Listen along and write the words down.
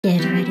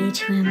Get ready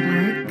to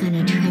embark on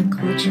a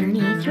tranquil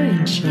journey through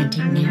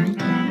enchanting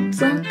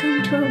narratives.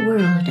 Welcome to a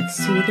world of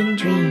soothing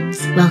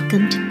dreams.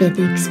 Welcome to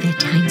Bibby's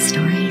Bedtime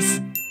Stories.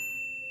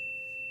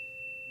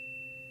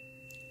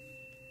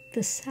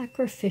 The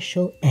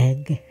Sacrificial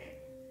Egg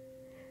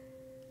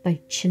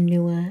by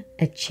Chinua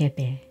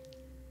Achebe,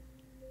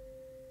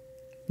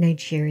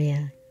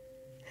 Nigeria,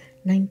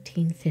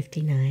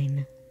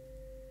 1959.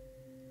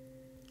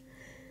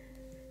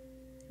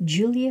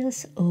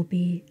 Julius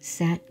Obi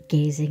sat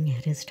gazing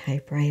at his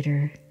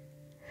typewriter.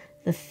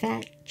 The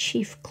fat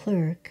chief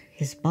clerk,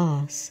 his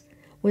boss,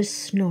 was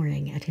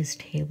snoring at his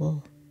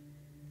table.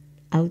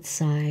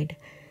 Outside,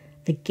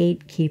 the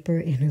gatekeeper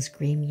in his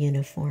green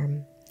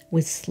uniform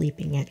was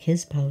sleeping at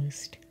his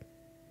post.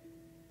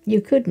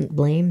 You couldn't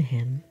blame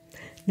him.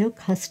 No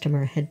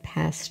customer had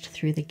passed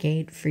through the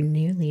gate for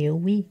nearly a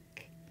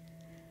week.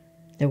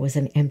 There was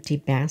an empty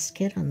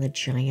basket on the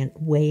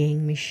giant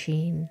weighing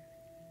machine.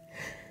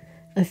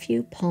 A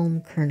few palm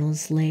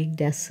kernels lay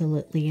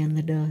desolately in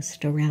the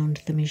dust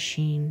around the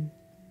machine.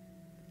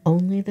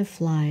 Only the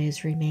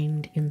flies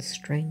remained in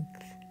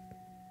strength.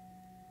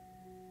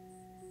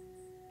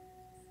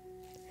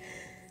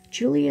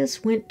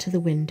 Julius went to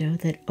the window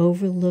that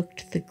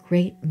overlooked the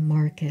great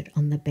market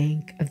on the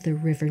bank of the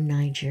river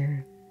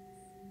Niger.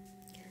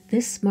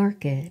 This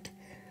market,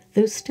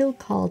 though still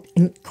called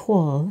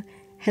Nkwo,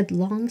 had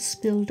long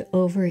spilled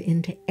over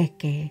into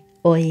Eke,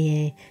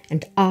 Oye,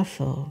 and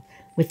Afo,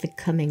 with the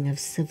coming of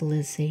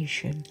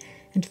civilization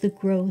and the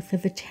growth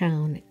of a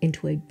town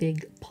into a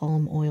big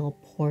palm oil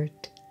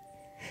port.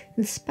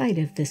 In spite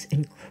of this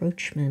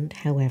encroachment,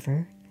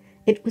 however,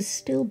 it was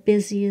still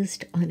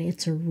busiest on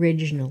its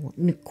original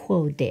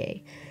Nkwo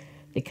day,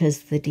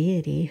 because the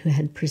deity who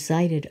had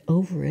presided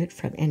over it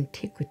from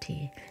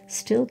antiquity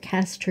still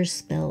cast her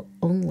spell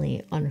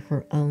only on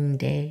her own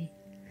day.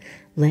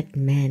 Let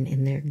men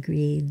in their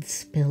greed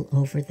spill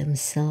over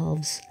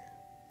themselves.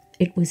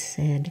 It was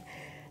said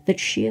that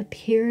she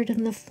appeared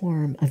in the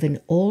form of an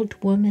old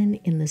woman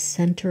in the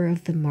center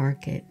of the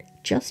market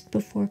just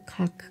before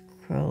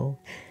cock-crow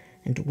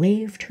and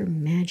waved her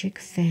magic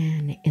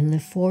fan in the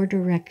four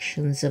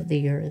directions of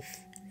the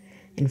earth,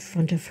 in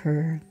front of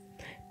her,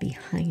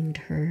 behind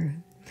her,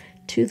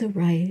 to the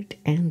right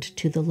and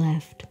to the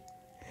left,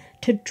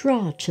 to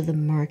draw to the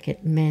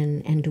market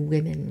men and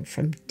women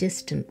from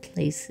distant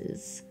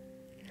places.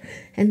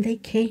 And they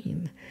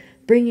came,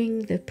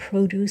 bringing the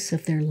produce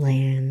of their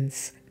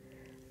lands,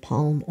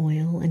 palm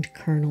oil and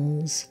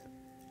kernels,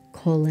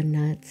 cola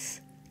nuts,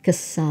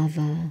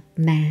 cassava,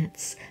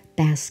 mats,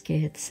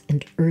 baskets,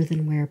 and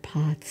earthenware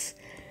pots,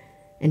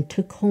 and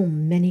took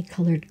home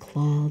many-colored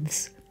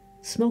cloths,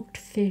 smoked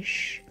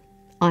fish,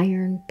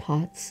 iron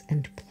pots,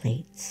 and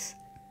plates.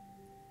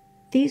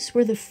 These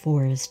were the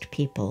forest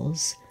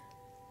peoples.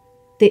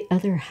 The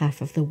other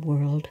half of the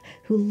world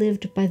who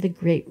lived by the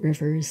great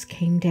rivers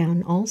came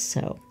down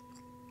also,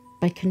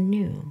 by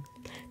canoe,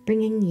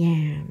 bringing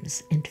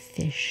yams and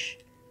fish.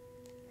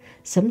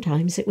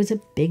 Sometimes it was a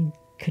big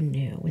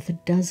canoe with a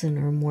dozen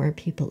or more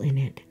people in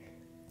it.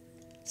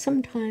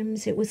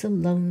 Sometimes it was a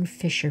lone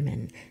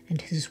fisherman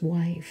and his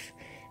wife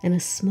and a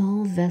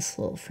small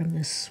vessel from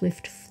the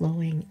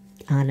swift-flowing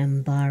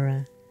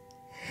Anambra.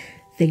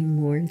 They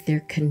moored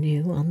their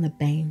canoe on the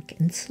bank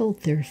and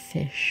sold their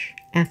fish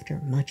after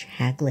much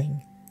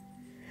haggling.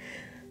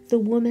 The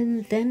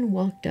woman then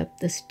walked up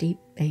the steep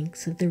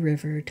banks of the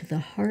river to the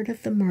heart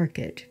of the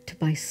market to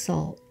buy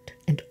salt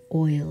and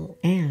oil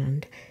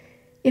and,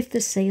 if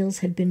the sales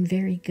had been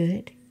very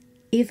good,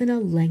 even a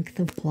length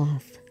of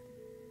cloth.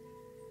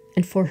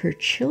 And for her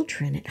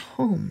children at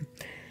home,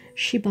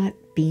 she bought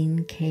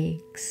bean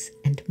cakes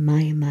and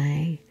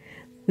mai,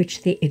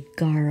 which the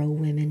Igbo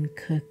women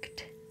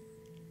cooked.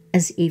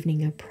 As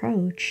evening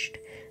approached,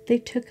 they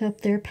took up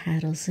their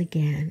paddles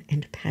again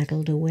and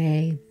paddled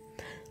away,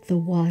 the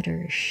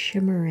water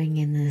shimmering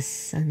in the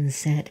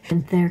sunset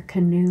and their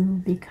canoe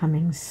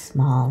becoming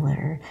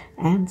smaller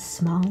and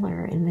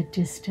smaller in the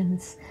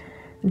distance,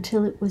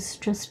 until it was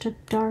just a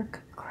dark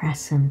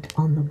crescent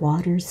on the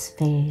water's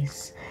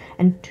face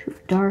and two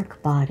dark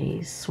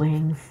bodies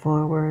swaying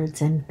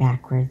forwards and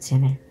backwards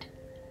in it.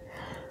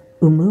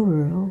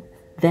 Umuru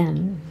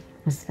then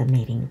was the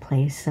meeting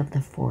place of the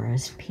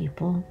forest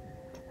people,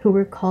 who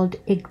were called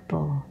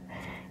Igbo,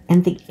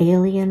 and the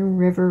alien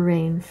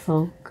riverine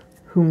folk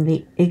whom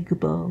the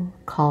Igbo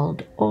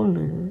called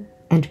Olu,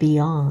 and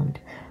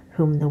beyond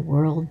whom the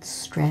world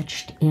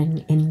stretched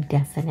in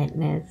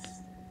indefiniteness.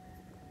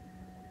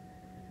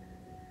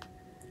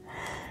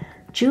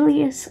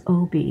 Julius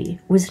Obi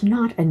was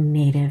not a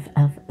native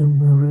of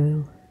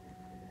Umuru.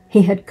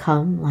 He had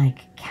come,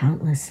 like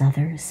countless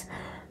others,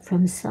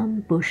 from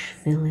some bush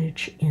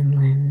village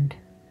inland.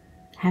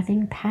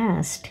 Having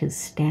passed his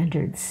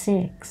standard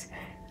 6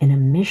 in a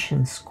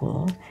mission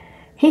school,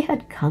 he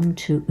had come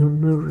to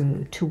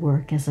Umuru to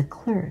work as a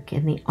clerk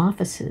in the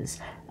offices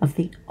of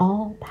the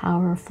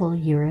all-powerful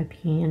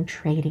European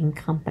trading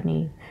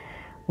company,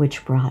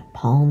 which brought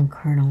palm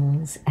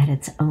kernels at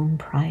its own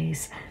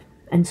price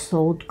and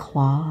sold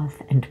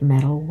cloth and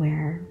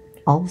metalware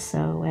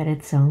also at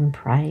its own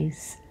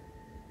price.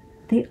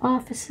 The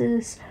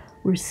offices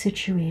were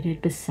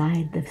situated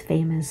beside the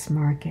famous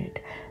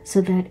market,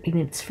 so that in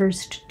its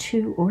first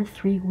 2 or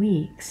 3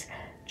 weeks,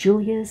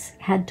 Julius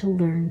had to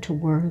learn to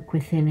work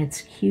within its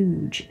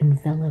huge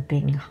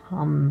enveloping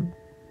hum.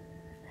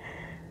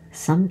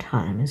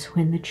 Sometimes,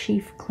 when the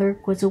chief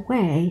clerk was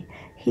away,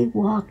 he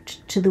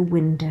walked to the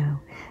window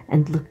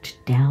and looked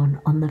down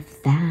on the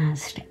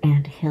vast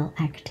anthill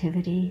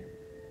activity.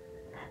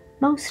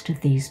 Most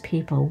of these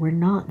people were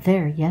not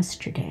there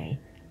yesterday,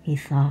 he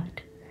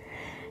thought,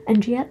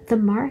 and yet the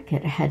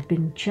market had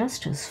been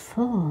just as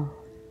full.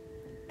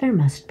 There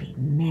must be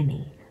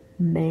many,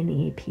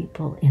 many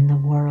people in the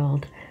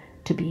world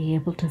to be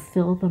able to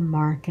fill the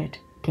market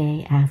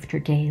day after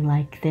day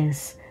like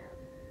this.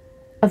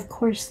 Of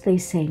course, they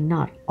say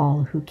not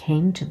all who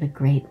came to the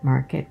great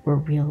market were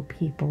real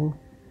people.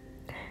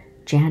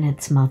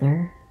 Janet's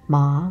mother,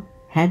 Ma,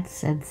 had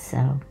said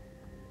so.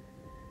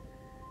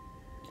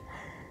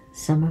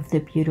 Some of the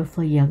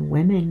beautiful young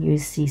women you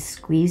see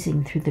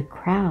squeezing through the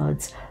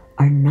crowds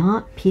are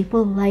not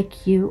people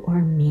like you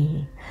or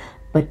me,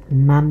 but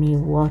Mami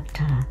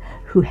Wota,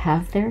 who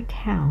have their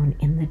town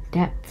in the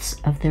depths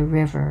of the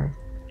river,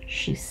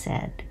 she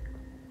said.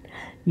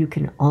 You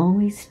can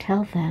always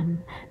tell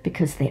them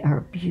because they are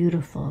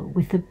beautiful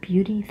with a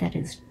beauty that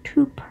is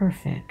too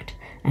perfect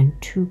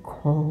and too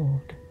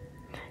cold.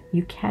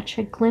 You catch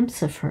a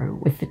glimpse of her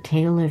with the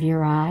tail of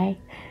your eye,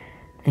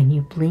 then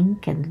you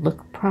blink and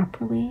look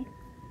properly,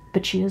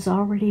 but she has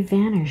already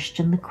vanished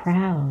in the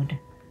crowd.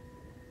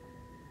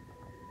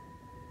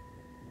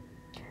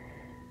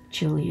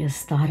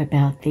 Julius thought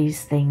about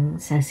these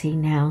things as he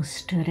now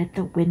stood at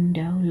the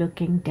window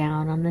looking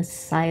down on the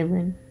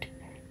silent,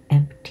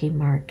 empty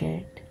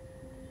market.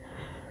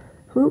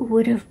 Who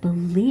would have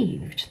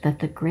believed that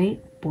the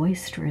great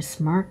boisterous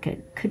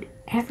market could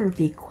ever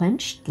be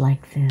quenched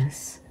like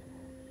this?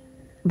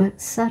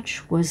 But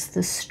such was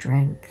the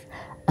strength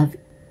of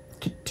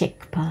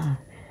Kitikpa,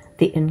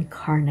 the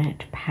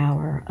incarnate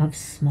power of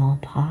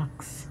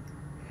smallpox.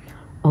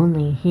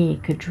 Only he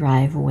could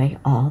drive away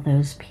all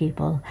those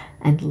people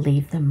and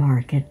leave the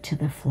market to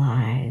the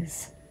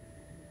flies.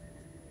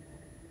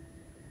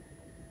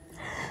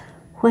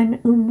 When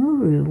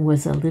Umuru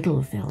was a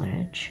little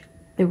village,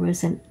 there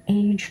was an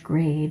age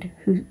grade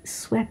who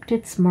swept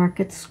its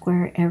market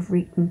square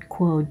every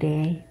Nkwo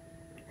day.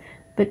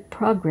 But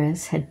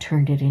progress had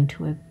turned it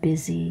into a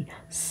busy,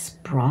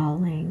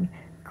 sprawling,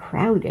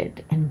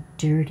 crowded, and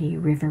dirty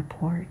river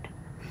port,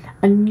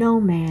 a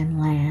no-man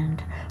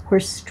land where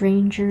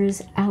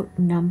strangers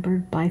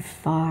outnumbered by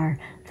far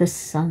the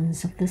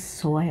sons of the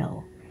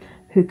soil,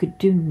 who could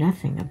do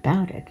nothing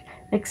about it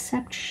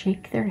except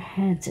shake their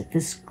heads at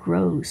this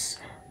gross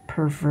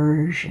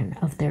perversion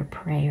of their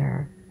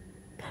prayer.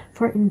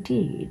 For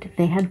indeed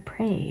they had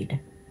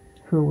prayed,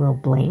 who will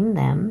blame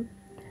them,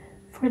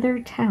 for their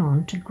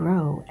town to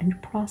grow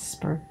and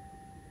prosper.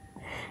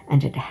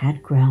 And it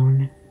had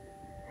grown.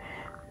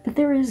 But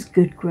there is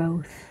good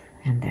growth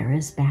and there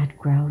is bad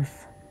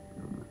growth.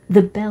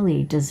 The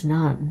belly does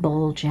not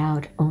bulge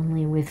out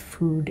only with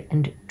food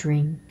and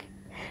drink.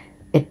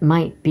 It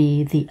might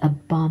be the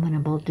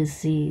abominable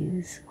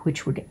disease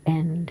which would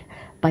end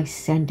by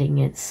sending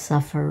its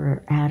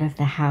sufferer out of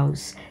the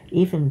house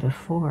even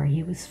before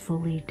he was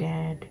fully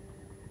dead.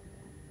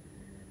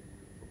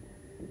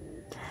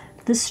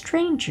 The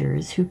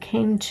strangers who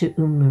came to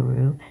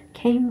Umuru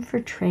came for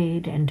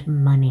trade and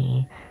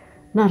money,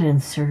 not in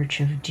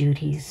search of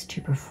duties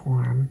to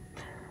perform,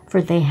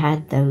 for they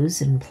had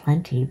those in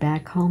plenty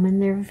back home in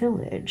their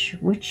village,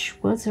 which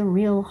was a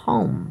real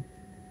home.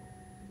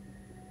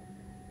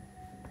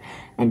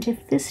 And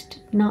if this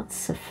did not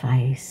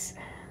suffice,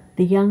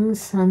 the young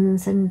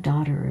sons and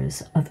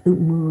daughters of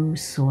Umuru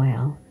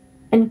soil,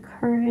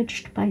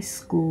 encouraged by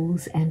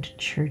schools and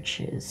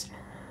churches,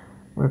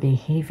 were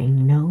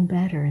behaving no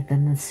better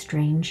than the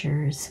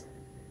strangers.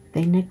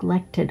 They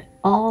neglected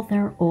all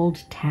their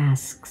old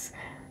tasks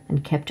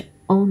and kept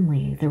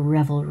only the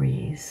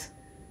revelries.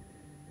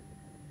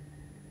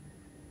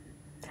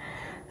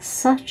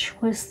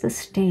 Such was the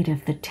state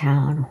of the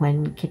town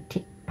when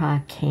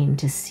Kitikpa came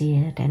to see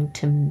it and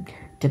to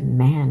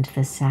demand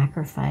the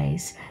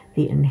sacrifice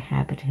the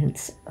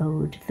inhabitants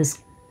owed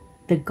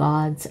the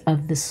gods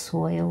of the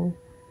soil.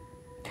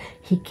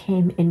 He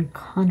came in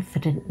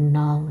confident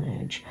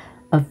knowledge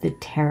of the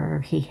terror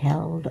he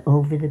held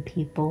over the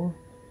people.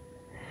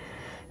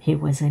 He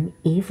was an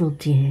evil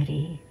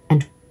deity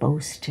and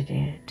boasted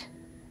it.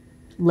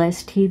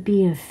 Lest he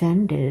be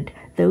offended,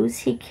 those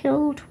he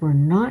killed were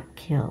not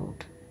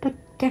killed, but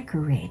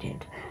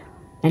decorated,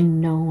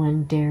 and no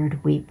one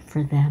dared weep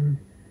for them.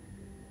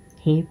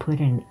 He put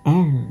an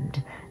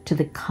end to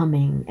the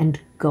coming and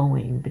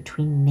going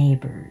between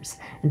neighbors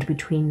and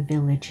between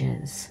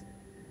villages.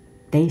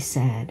 They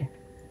said,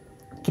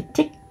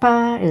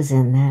 "Kitikpa is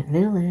in that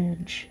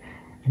village,"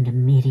 and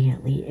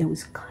immediately it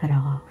was cut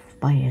off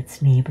by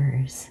its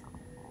neighbors.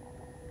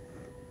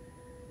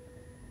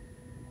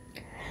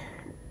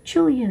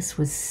 Julius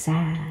was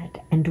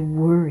sad and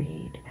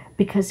worried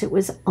because it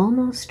was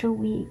almost a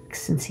week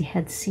since he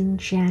had seen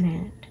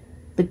Janet,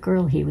 the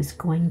girl he was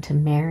going to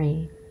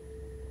marry.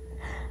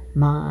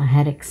 Ma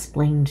had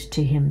explained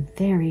to him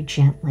very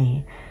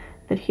gently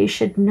that he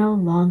should no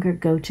longer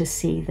go to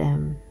see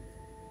them,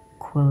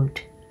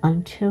 quote,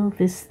 until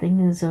this thing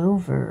is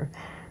over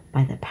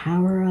by the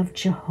power of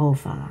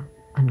Jehovah,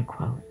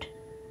 unquote.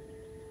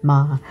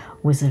 Ma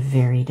was a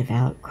very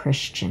devout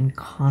Christian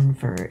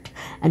convert,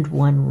 and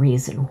one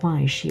reason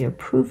why she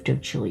approved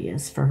of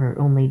Julius for her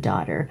only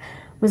daughter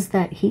was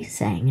that he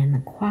sang in the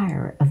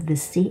choir of the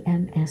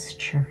CMS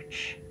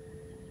church.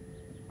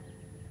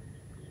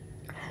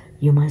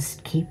 You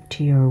must keep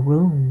to your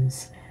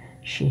rooms,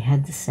 she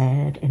had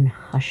said in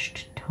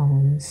hushed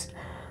tones,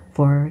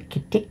 for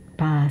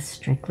Kitikpa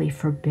strictly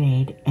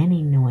forbade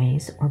any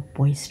noise or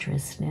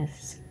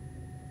boisterousness.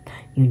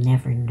 You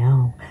never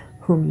know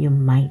whom you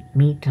might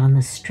meet on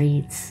the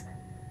streets.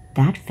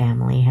 That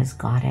family has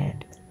got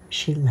it.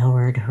 She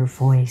lowered her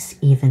voice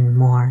even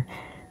more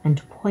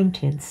and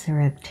pointed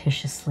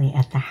surreptitiously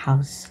at the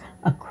house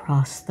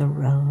across the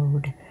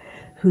road,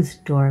 whose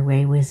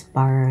doorway was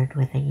barred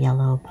with a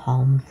yellow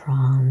palm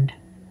frond.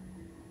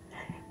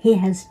 He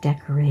has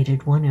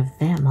decorated one of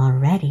them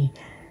already,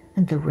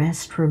 and the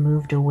rest were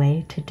moved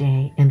away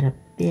today in a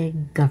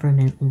big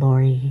government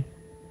lorry.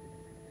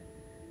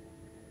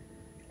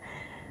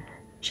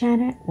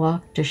 Janet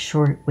walked a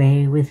short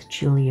way with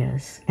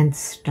Julius and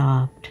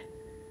stopped,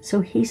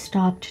 so he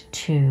stopped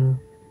too.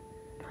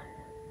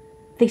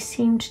 They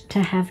seemed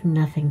to have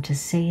nothing to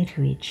say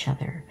to each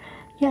other,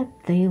 yet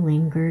they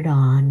lingered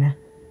on.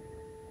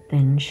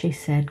 Then she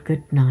said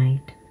good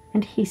night,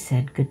 and he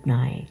said good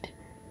night,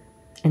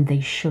 and they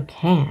shook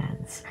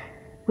hands,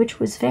 which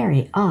was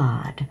very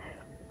odd,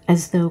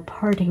 as though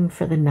parting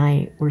for the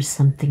night were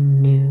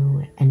something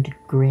new and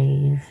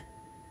grave.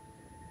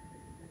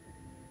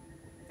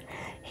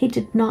 He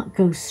did not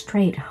go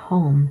straight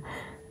home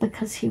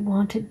because he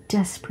wanted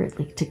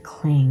desperately to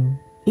cling,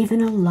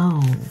 even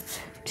alone,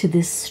 to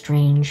this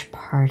strange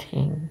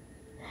parting.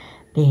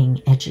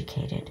 Being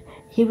educated,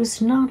 he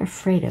was not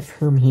afraid of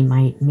whom he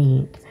might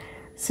meet,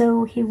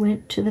 so he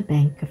went to the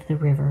bank of the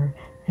river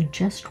and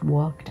just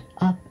walked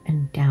up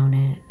and down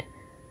it.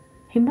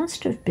 He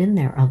must have been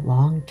there a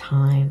long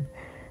time,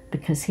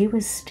 because he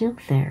was still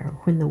there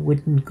when the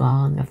wooden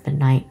gong of the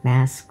night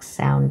mass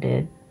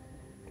sounded.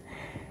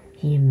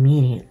 He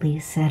immediately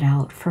set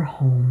out for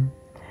home,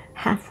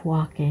 half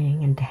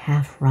walking and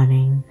half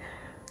running,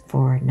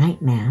 for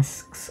night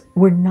masks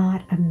were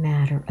not a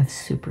matter of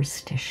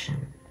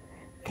superstition.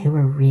 They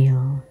were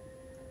real.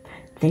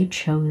 They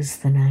chose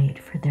the night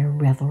for their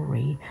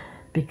revelry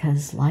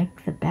because,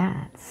 like the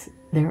bats,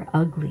 their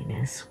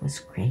ugliness was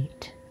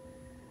great.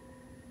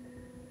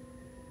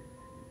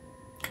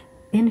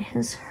 In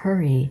his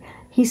hurry,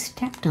 he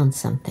stepped on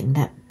something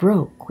that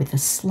broke with a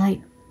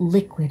slight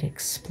liquid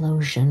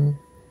explosion.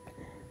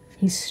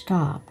 He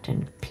stopped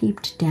and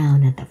peeped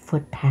down at the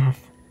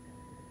footpath.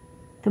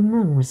 The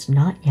moon was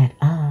not yet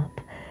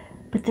up,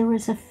 but there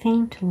was a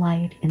faint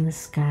light in the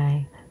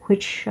sky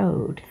which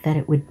showed that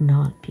it would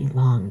not be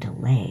long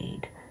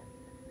delayed.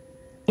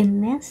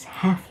 In this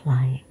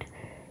half-light,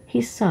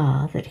 he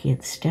saw that he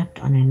had stepped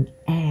on an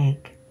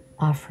egg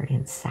offered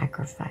in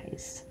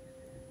sacrifice.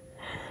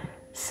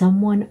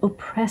 Someone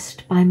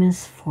oppressed by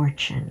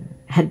misfortune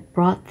had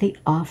brought the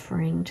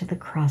offering to the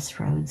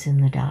crossroads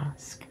in the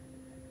dusk,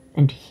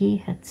 and he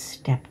had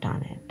stepped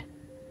on it.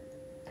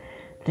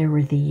 There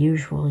were the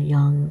usual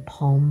young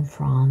palm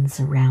fronds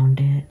around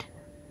it,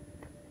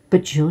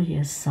 but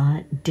Julius saw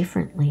it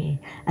differently,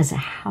 as a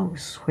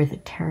house where the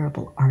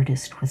terrible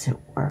artist was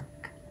at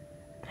work.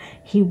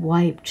 He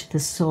wiped the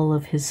sole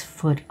of his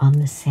foot on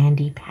the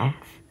sandy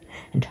path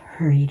and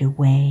hurried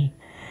away,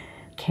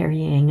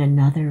 carrying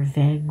another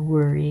vague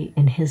worry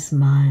in his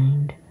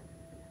mind.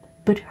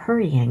 But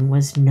hurrying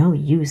was no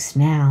use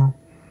now.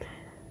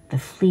 The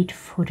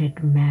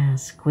fleet-footed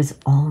mask was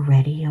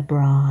already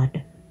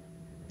abroad.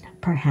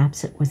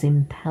 Perhaps it was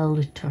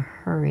impelled to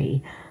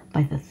hurry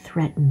by the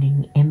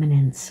threatening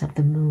imminence of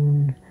the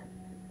moon.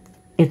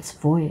 Its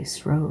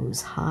voice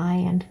rose high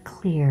and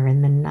clear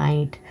in the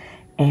night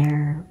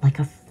air like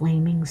a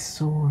flaming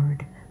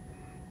sword.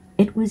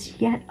 It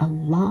was yet a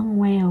long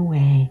way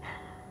away,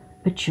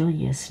 but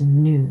Julius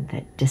knew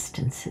that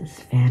distances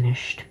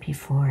vanished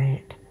before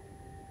it.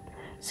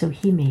 So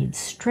he made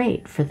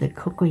straight for the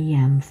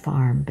cocoyam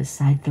farm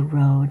beside the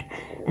road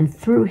and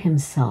threw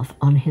himself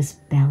on his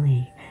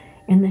belly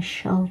in the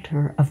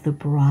shelter of the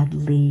broad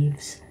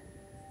leaves.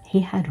 He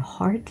had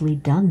hardly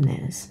done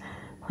this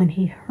when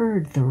he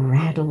heard the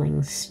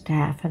rattling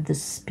staff of the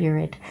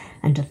spirit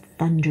and a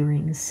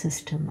thundering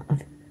system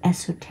of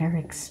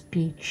esoteric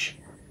speech.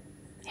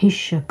 He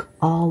shook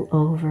all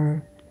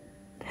over.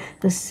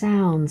 The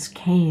sounds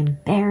came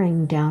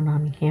bearing down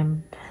on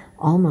him,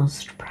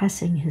 almost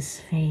pressing his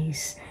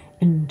face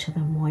into the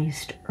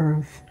moist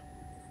earth.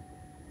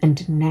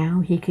 And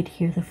now he could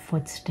hear the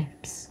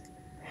footsteps.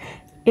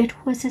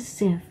 It was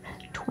as if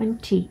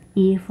 20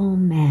 evil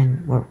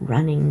men were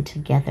running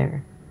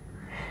together.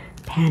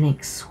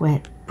 Panic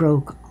sweat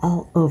broke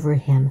all over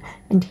him,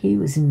 and he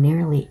was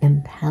nearly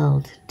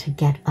impelled to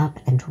get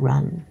up and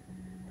run.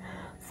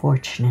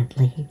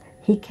 Fortunately,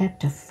 he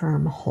kept a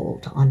firm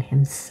hold on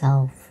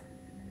himself.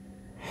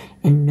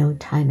 In no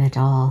time at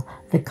all,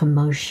 the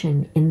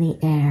commotion in the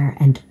air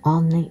and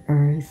on the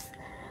earth,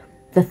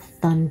 the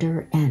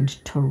thunder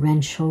and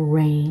torrential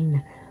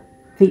rain,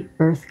 the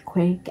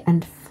earthquake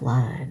and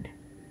flood,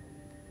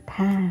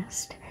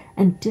 passed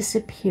and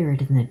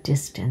disappeared in the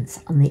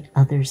distance on the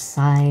other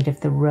side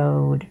of the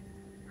road.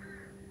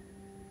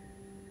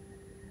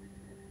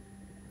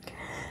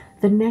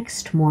 The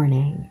next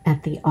morning,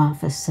 at the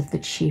office of the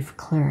chief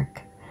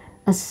clerk,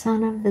 a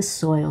son of the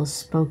soil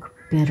spoke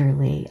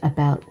bitterly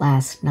about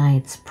last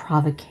night's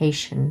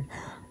provocation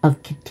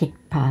of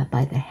Kitikpa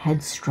by the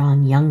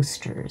headstrong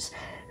youngsters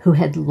who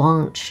had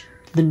launched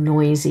the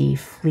noisy,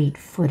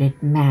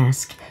 fleet-footed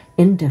mask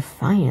in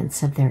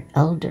defiance of their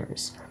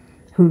elders,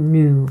 who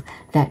knew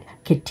that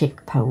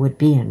Kitikpa would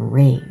be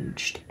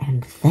enraged,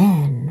 and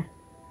then...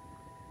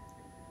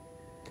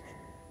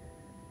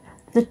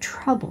 The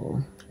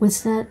trouble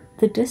was that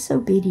the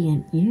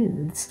disobedient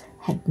youths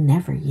had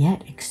never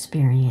yet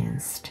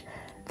experienced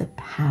the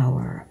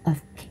power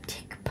of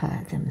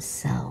Kitikpa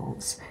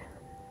themselves.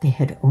 They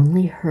had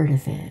only heard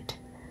of it,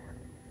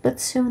 but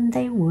soon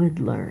they would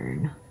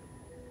learn.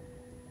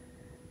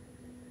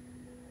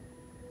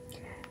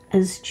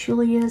 As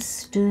Julius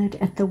stood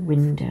at the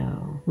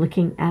window,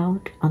 looking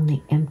out on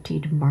the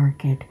emptied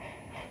market,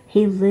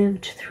 he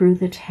lived through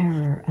the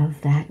terror of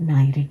that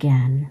night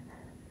again.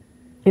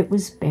 It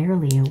was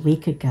barely a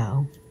week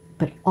ago,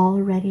 but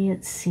already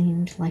it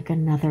seemed like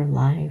another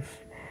life,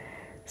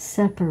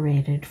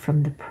 separated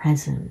from the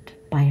present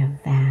by a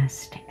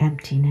vast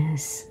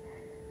emptiness.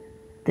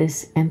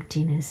 This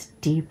emptiness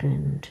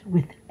deepened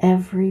with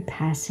every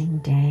passing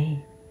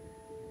day.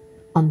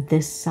 On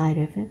this side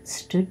of it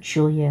stood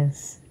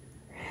Julius,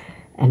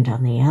 and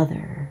on the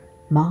other,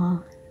 Ma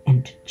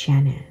and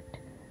Janet,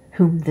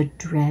 whom the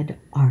dread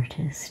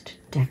artist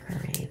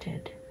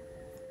decorated.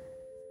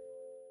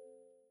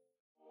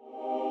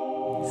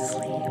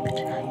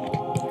 Sleep